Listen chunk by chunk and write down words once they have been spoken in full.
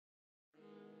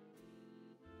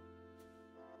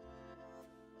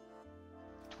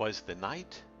'Twas the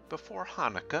night before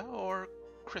Hanukkah or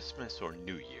Christmas or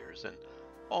New Year's, and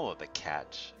all of the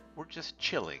cats were just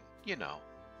chilling,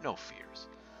 no fears.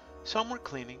 Some were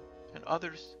cleaning, and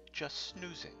others just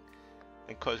snoozing.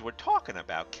 And 'cause we're talking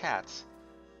about cats,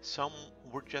 some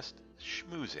were just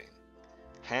schmoozing,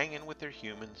 hanging with their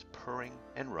humans, purring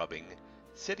and rubbing,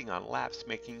 sitting on laps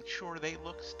making sure they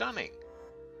look stunning.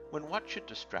 When what should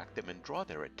distract them and draw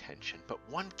their attention but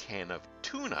one can of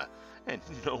tuna, and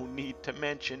no need to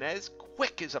mention, as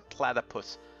quick as a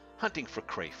platypus hunting for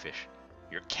crayfish,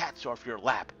 your cat's off your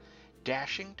lap,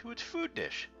 dashing to its food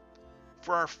dish.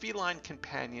 For our feline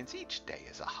companions, each day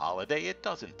is a holiday. It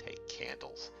doesn't take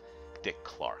candles, Dick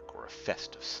Clark, or a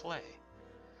festive sleigh.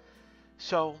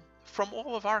 So, from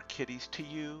all of our kitties to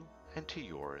you and to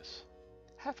yours,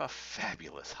 have a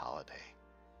fabulous holiday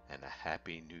and a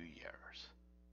happy New Year's.